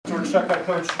First check by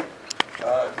Coach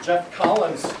Jeff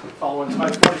Collins following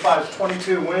tonight's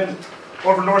 45-22 win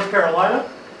over North Carolina.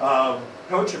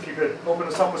 Coach, if you could open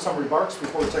us up with some remarks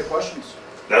before we take questions.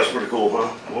 That's pretty cool, huh?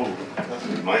 Whoa, that's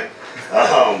good, Mike.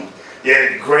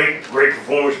 Yeah, great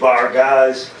performance by our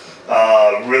guys.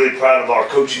 Really proud of our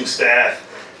coaching staff.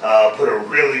 Put a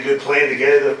really good plan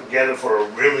together for a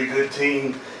really good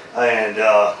team, and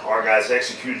our guys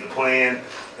executed the plan.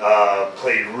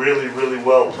 Played really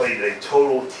well. Played a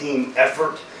total team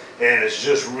effort, and it's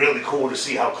just really cool to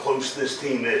see how close this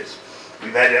team is.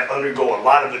 We've had to undergo a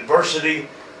lot of adversity,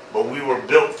 but we were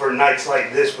built for nights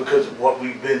like this because of what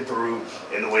we've been through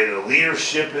and the way the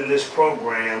leadership in this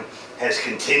program has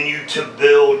continued to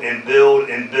build,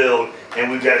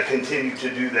 and we've got to continue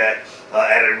to do that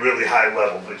at a really high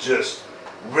level. But just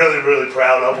really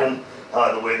proud of them,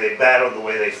 the way they battled, the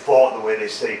way they fought, the way they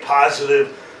stay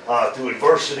positive through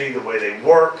adversity, the way they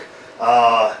work.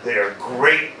 They are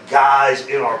great guys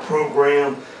in our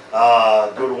program,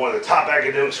 go to one of the top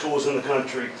academic schools in the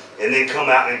country, and then come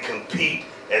out and compete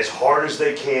as hard as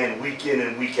they can week in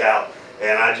and week out.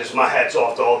 And my hat's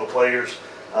off to all the players.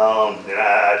 And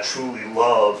I truly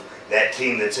love that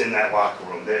team that's in that locker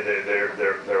room.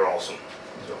 They're awesome.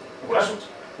 So, questions?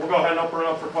 We'll go ahead and open it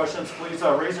up for questions. Please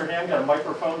raise your hand. Got a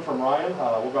microphone from Ryan.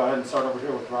 We'll go ahead and start over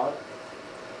here with Rod.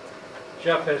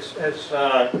 Jeff, as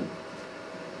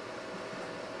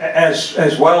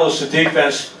well as the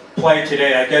defense played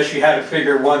today, I guess you had to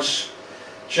figure once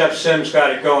Jeff Sims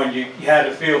got it going, you had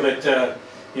to feel that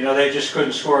they just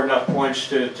couldn't score enough points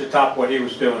to top what he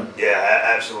was doing.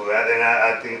 Yeah, absolutely.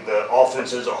 I think the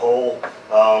offense as a whole,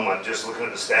 I'm just looking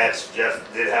at the stats,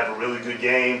 Jeff did have a really good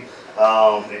game.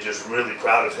 And just really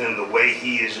proud of him, the way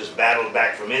he has just battled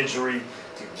back from injury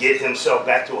to get himself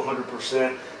back to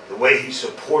 100%, the way he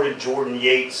supported Jordan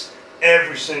Yates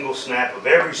every single snap of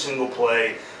every single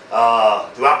play,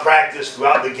 throughout practice,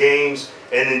 throughout the games,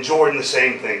 and then Jordan the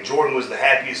same thing. Jordan was the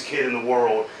happiest kid in the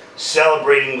world,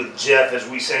 celebrating with Jeff as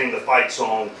we sang the fight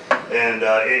song, and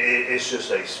it's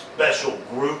just a special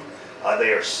group.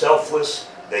 They are selfless,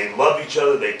 they love each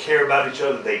other, they care about each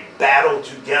other, they battle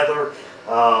together,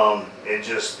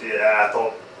 I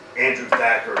thought Andrew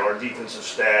Thacker, our defensive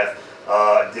staff,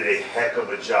 did a heck of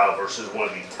a job versus one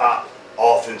of the top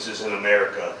offenses in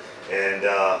America, and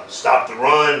stopped the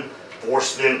run,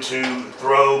 forced them to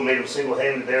throw, made them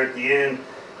single-handed there at the end,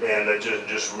 and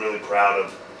just really proud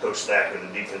of Coach Thacker and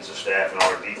the defensive staff and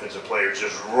our defensive players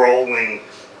just rolling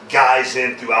guys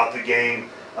in throughout the game.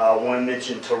 One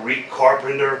mentioned Tariq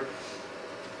Carpenter,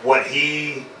 what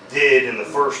he did in the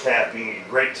first half, being a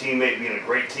great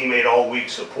teammate all week,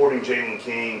 supporting Jalen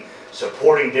King,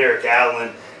 supporting Derek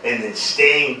Allen, and then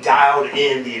staying dialed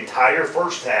in the entire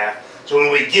first half. So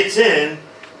when he gets in,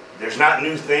 there's not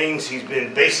new things. He's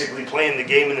been basically playing the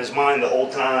game in his mind the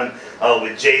whole time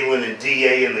with Jalen and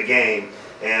DA in the game.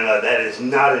 And that is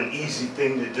not an easy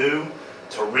thing to do.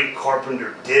 Tariq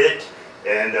Carpenter did it,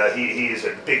 and he is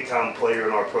a big-time player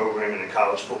in our program and in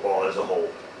college football as a whole.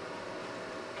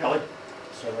 Kelly,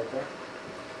 start right there.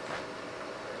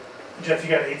 Jeff, you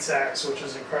got 8 sacks, which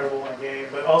is incredible in a game,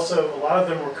 but also a lot of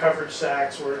them were coverage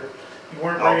sacks where you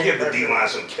weren't. I'll give the D-line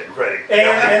some credit. And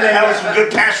that was some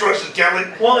good pass rushes, Kelly.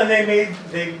 Well, and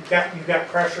you got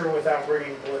pressure without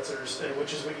bringing blitzers,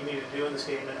 which is what you need to do in this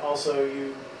game, and also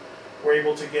you were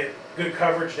able to get good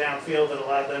coverage downfield that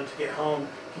allowed them to get home.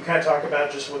 Can you kind of talk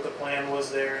about just what the plan was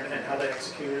there and how they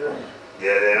executed it?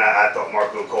 Yeah, and I thought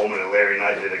Marco Coleman and Larry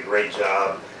Knight did a great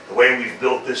job. The way we've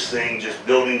built this thing, just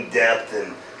building depth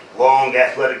and long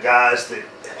athletic guys that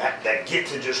get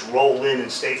to just roll in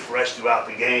and stay fresh throughout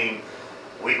the game.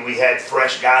 We had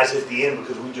fresh guys at the end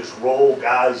because we just roll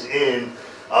guys in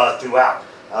throughout.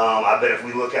 I bet if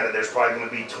we look at it, there's probably going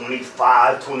to be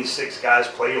 25, 26 guys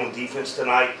playing on defense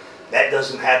tonight. That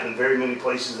doesn't happen very many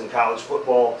places in college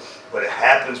football, but it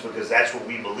happens because that's what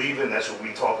we believe in. That's what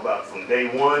we talk about from day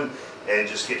one, and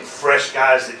just getting fresh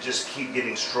guys that just keep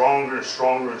getting stronger and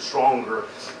stronger and stronger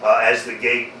as the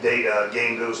game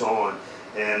goes on.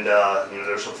 And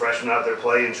there's some freshmen out there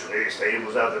playing. Stadium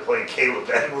was out there playing. Caleb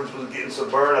Edwards was getting some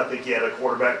burn. I think he had a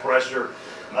quarterback pressure.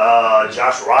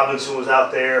 Josh Robinson was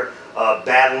out there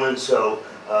battling. So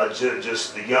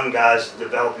just the young guys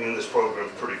developing in this program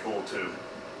is pretty cool too.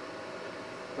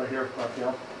 Right here,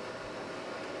 Raphael.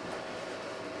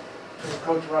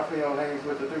 Coach Raphael Haynes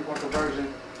with the three-point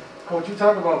conversion. Coach, you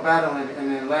talk about battling, and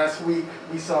then last week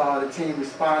we saw how the team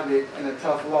responded in a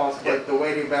tough loss, but the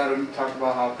way they battled, you talked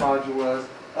about how proud you was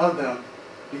of them.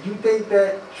 Do you think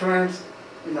that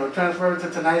transferred to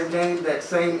tonight's game, that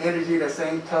same energy, that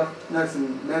same toughness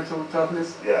and mental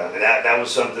toughness? Yeah, and that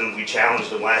was something we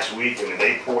challenged them last week. I mean,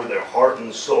 they poured their heart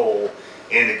and soul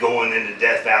into going into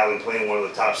Death Valley and playing one of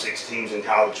the top 6 teams in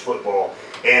college football,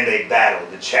 and they battled.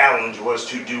 The challenge was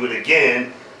to do it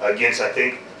again against, I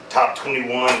think, top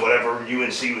 21, whatever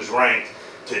UNC was ranked.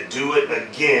 To do it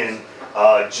again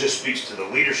just speaks to the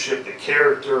leadership, the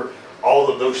character,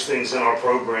 all of those things in our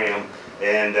program,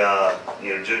 and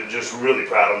just really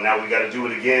proud of them. Now we got to do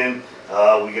it again.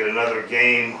 We get another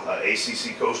game,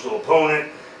 ACC Coastal opponent,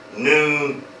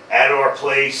 noon at our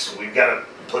place. We've got to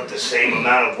put the same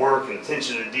amount of work and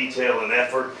attention to detail and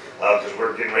effort because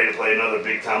we're getting ready to play another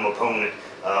big-time opponent,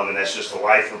 and that's just the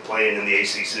life of playing in the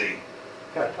ACC.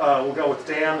 Okay, we'll go with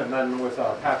Dan and then with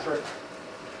Patrick.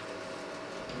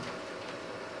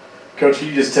 Coach, can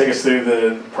you just take us through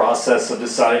the process of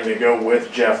deciding to go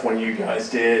with Jeff when you guys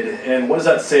did? And what does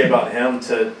that say about him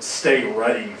to stay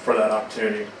ready for that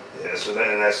opportunity? Yeah, so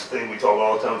that's the thing we talk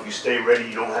all the time. If you stay ready,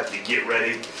 you don't have to get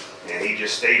ready. And he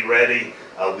just stayed ready.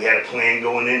 We had a plan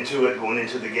going into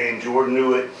the game. Jordan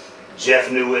knew it,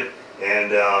 Jeff knew it, and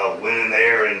went in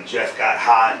there, and Jeff got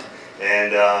hot,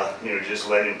 and just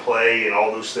let him play and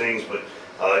all those things. But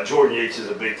Jordan Yates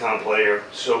is a big-time player.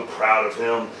 So proud of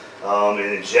him. And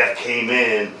then Jeff came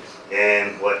in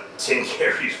and 10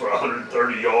 carries for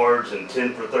 130 yards and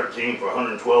 10 for 13 for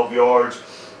 112 yards.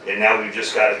 And now we've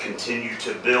just got to continue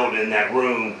to build in that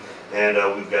room. And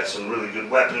we've got some really good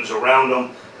weapons around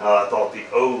them. I thought the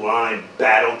O-line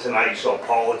battled tonight. You saw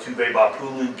Paula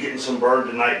Tuve-Bapulu getting some burn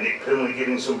tonight, Nick Penley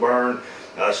getting some burn.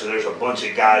 So there's a bunch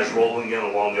of guys rolling in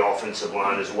along the offensive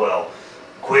line as well.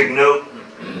 Quick note,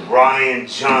 Ryan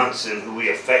Johnson, who we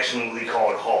affectionately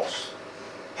called Hoss,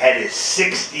 had his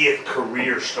 60th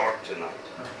career start tonight.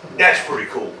 That's pretty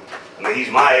cool. I mean,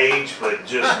 he's my age, but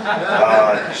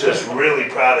just really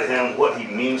proud of him, what he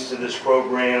means to this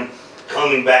program,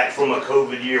 coming back from a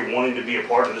COVID year, wanting to be a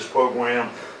part of this program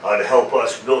to help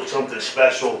us build something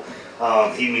special.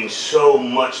 He means so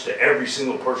much to every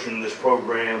single person in this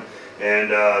program, and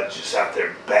just out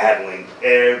there battling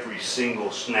every single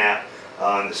snap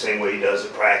in the same way he does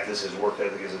at practice. His work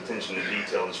ethic, his attention to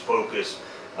detail, his focus.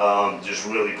 Just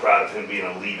really proud of him being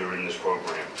a leader in this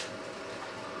program.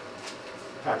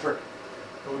 Patrick.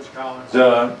 Coach Collins.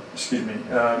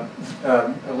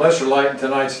 A lesser light in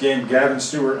tonight's game, Gavin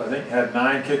Stewart, I think, had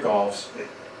 9 kickoffs.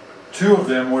 2 of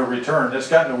them were returned. It's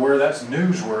gotten to where that's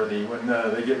newsworthy when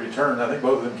they get returned. I think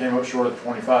both of them came up short of the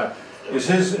 25. Is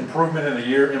his improvement in a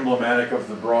year emblematic of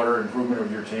the broader improvement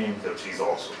of your team? Coach, he's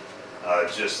awesome.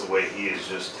 Just the way he has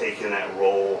just taken that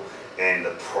role and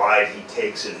the pride he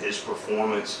takes in his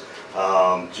performance.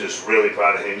 Just really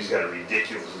proud of him. He's got a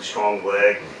ridiculously strong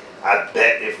leg. I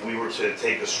bet if we were to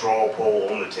take a straw poll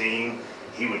on the team,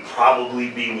 he would probably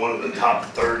be one of the top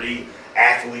 30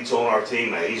 athletes on our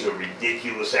team. Now, he's a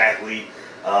ridiculous athlete,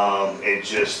 and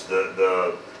just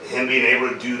him being able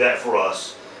to do that for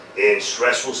us in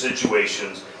stressful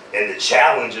situations, and the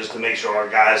challenge is to make sure our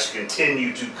guys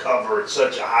continue to cover at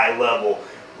such a high level,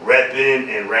 rep in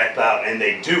and rep out, and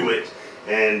they do it.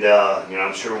 And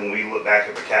I'm sure when we look back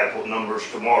at the catapult numbers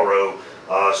tomorrow,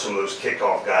 some of those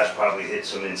kickoff guys probably hit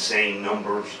some insane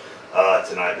numbers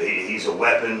tonight. But he's a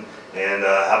weapon. And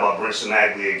how about Brent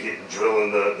Samaglia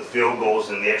drilling the field goals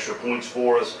and the extra points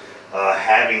for us?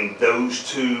 Having those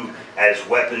 2 as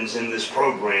weapons in this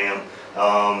program.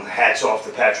 Hats off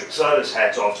to Patrick Suttis.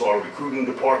 Hats off to our recruiting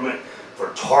department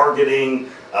for targeting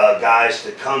guys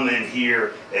to come in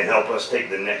here and help us take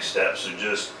the next step. So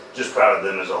just proud of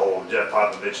them as a whole. Jeff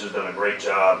Popovich has done a great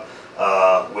job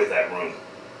with that room.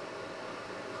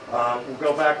 We'll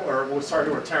go back, or we'll start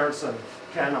here with Terrence and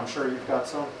Ken. I'm sure you've got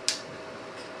some.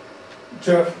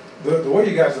 Jeff, the way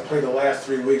you guys have played the last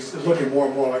 3 weeks is looking more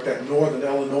and more like that Northern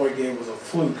Illinois game was a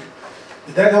fluke.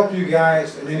 Did that help you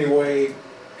guys in any way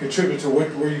contribute to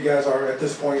where you guys are at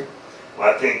this point?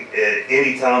 Well, I think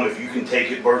any time if you can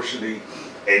take adversity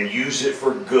and use it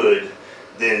for good,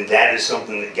 then that is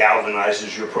something that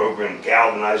galvanizes your program,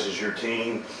 galvanizes your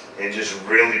team, and just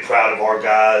really proud of our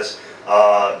guys.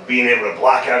 Being able to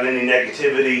block out any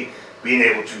negativity, being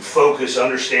able to focus,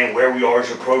 understand where we are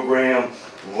as a program,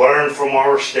 learn from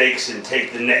our mistakes, and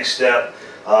take the next step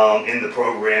in the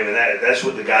program. And that's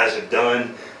what the guys have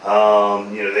done.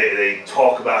 They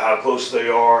talk about how close they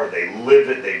are, they live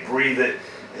it, they breathe it,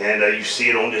 and you see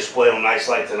it on display on nights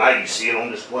like tonight. You see it on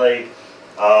display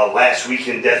last week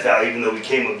in Death Valley, even though we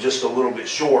came up just a little bit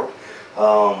short.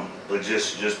 But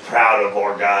just proud of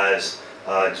our guys,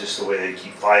 just the way they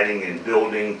keep fighting and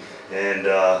building. And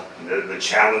the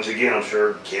challenge again, I'm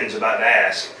sure Ken's about to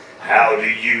ask, how do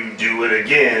you do it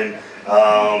again?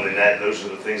 And those are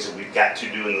the things that we've got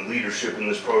to do, and the leadership in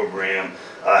this program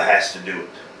has to do it.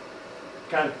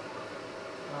 Ken.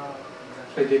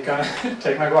 They did kind of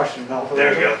take my question.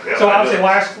 There you go. Yeah, So I know.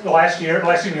 obviously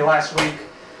last week,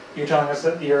 you were telling us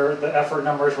that the effort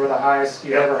numbers were the highest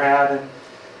you Yeah. ever had, and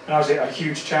obviously a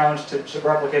huge challenge to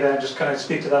replicate that and just kind of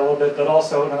speak to that a little bit. But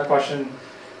also another question,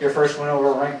 your first win over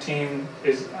a ranked team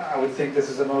is, I would think this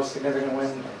is the most significant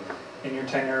win in your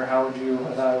tenure. How would you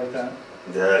evaluate that?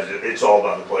 Yeah, it's all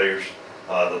about the players.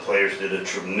 The players did a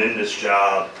tremendous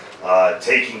job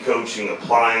taking coaching,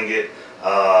 applying it,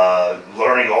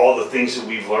 learning all the things that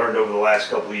we've learned over the last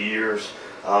couple of years,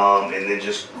 and then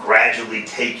just gradually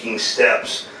taking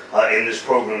steps in this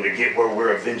program to get where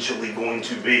we're eventually going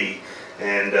to be.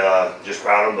 And just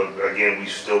proud of them. But again, we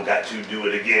still got to do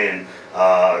it again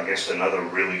against another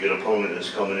really good opponent that's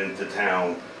coming into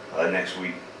town next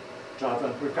week.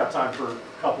 Jonathan, we've got time for a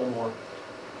couple more.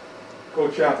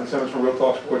 Coach Jonathan Simmons from Real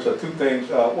Talk Sports. Two things.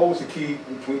 What was the key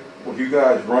between with you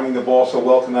guys running the ball so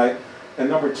well tonight? And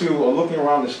number two, looking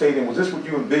around the stadium, was this what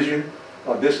you envisioned,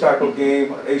 this type of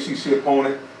game, ACC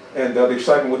opponent, and the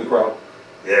excitement with the crowd?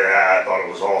 Yeah, I thought it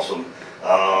was awesome.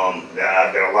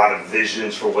 I've got a lot of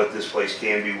visions for what this place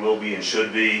can be, will be, and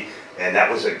should be, and that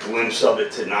was a glimpse of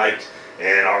it tonight.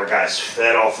 And our guys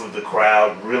fed off of the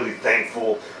crowd. Really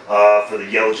thankful for the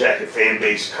Yellow Jacket fan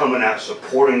base coming out,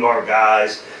 supporting our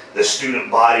guys. The student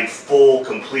body, full,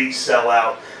 complete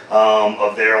sellout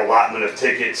of their allotment of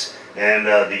tickets, and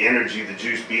the energy, the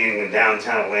juice being in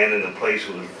downtown Atlanta, and the place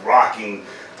was rocking.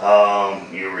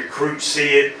 Your recruits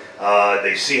see it.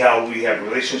 They see how we have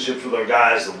relationships with our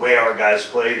guys, the way our guys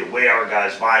play, the way our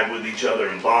guys vibe with each other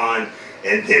and bond,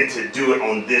 and then to do it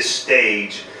on this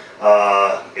stage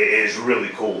is really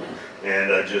cool.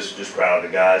 And just proud of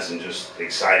the guys and just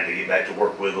excited to get back to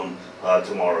work with them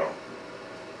tomorrow.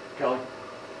 Kelly?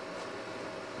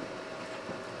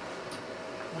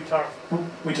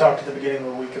 We talked at the beginning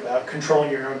of the week about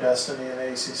controlling your own destiny in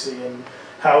the ACC and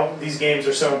how these games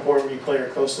are so important when you play your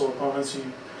coastal opponents.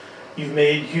 You've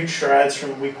made huge strides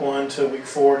from week 1 to week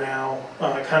 4 now.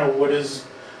 Kind of what is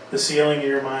the ceiling in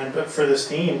your mind? But for this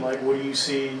team, like, what do you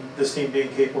see this team being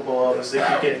capable of as they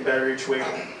keep getting better each week?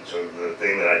 So the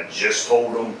thing that I just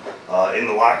told them in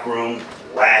the locker room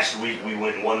last week, we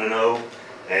went 1-0,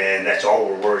 and that's all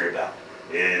we're worried about.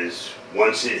 Is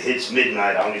once it hits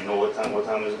midnight, I don't even know what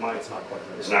time is it, Mike?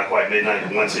 It's not quite midnight.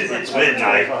 Once it hits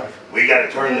midnight, we got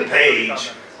to turn the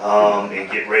page and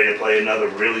get ready to play another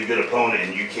really good opponent.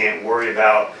 And you can't worry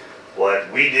about what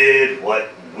we did, what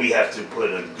we have to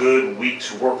put a good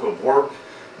week's worth of work,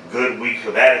 good week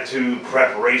of attitude,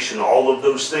 preparation, all of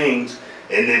those things,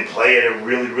 and then play at a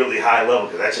really, really high level,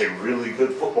 because that's a really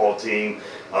good football team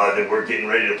that we're getting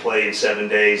ready to play in 7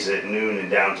 days at noon in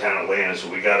downtown Atlanta. So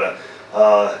we got to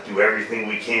do everything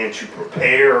we can to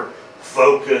prepare,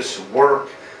 focus, work,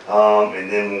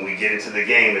 and then when we get into the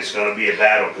game, it's going to be a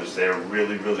battle because they're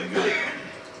really, really good.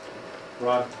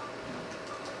 Ron?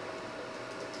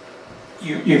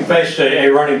 You faced a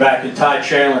running back in Ty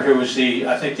Chandler, who was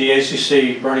I think the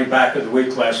ACC running back of the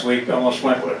week last week, almost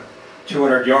went for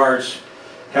 200 yards,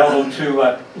 held him to,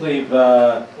 I believe,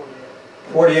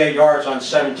 48 yards on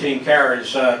 17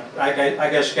 carries. I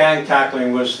guess gang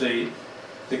tackling was the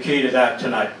key to that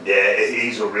tonight. Yeah,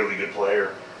 he's a really good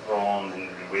player. And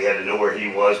we had to know where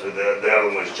he was, but the other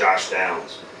one was Josh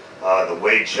Downs. The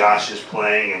way Josh is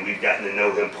playing, and we've gotten to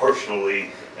know him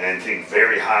personally and think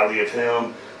very highly of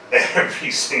him.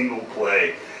 Every single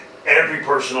play, every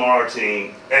person on our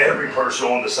team, every person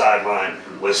on the sideline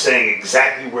was saying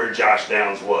exactly where Josh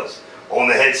Downs was. On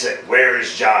the headset, where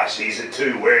is Josh? He's at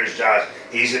 2. Where is Josh?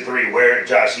 He's at 3. Where is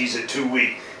Josh? He's at 2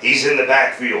 weak. He's in the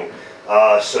backfield.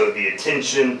 So the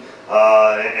attention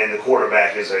and the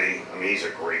quarterback he's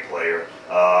a great player.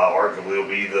 Arguably will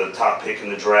be the top pick in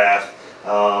the draft.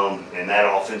 And that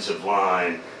offensive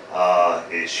line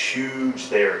is huge.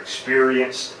 They're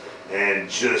experienced. And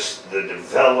just the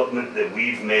development that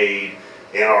we've made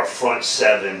in our front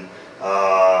 7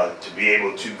 to be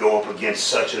able to go up against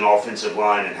such an offensive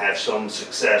line and have some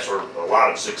success, or a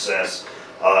lot of success,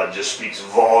 just speaks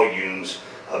volumes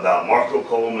about Marco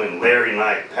Coleman, Larry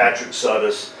Knight, Patrick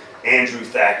Suddas, Andrew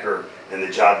Thacker, and the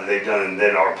job that they've done and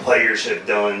that our players have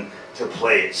done to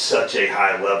play at such a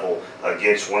high level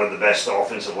against one of the best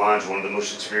offensive lines, one of the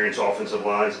most experienced offensive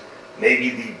lines, maybe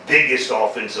the biggest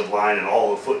offensive line in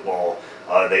all of football.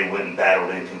 They went and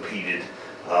battled and competed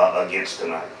against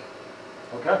tonight.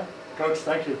 Okay. Coach,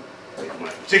 thank you. Thank you,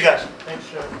 Mike. See you guys. Thanks,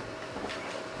 Joe.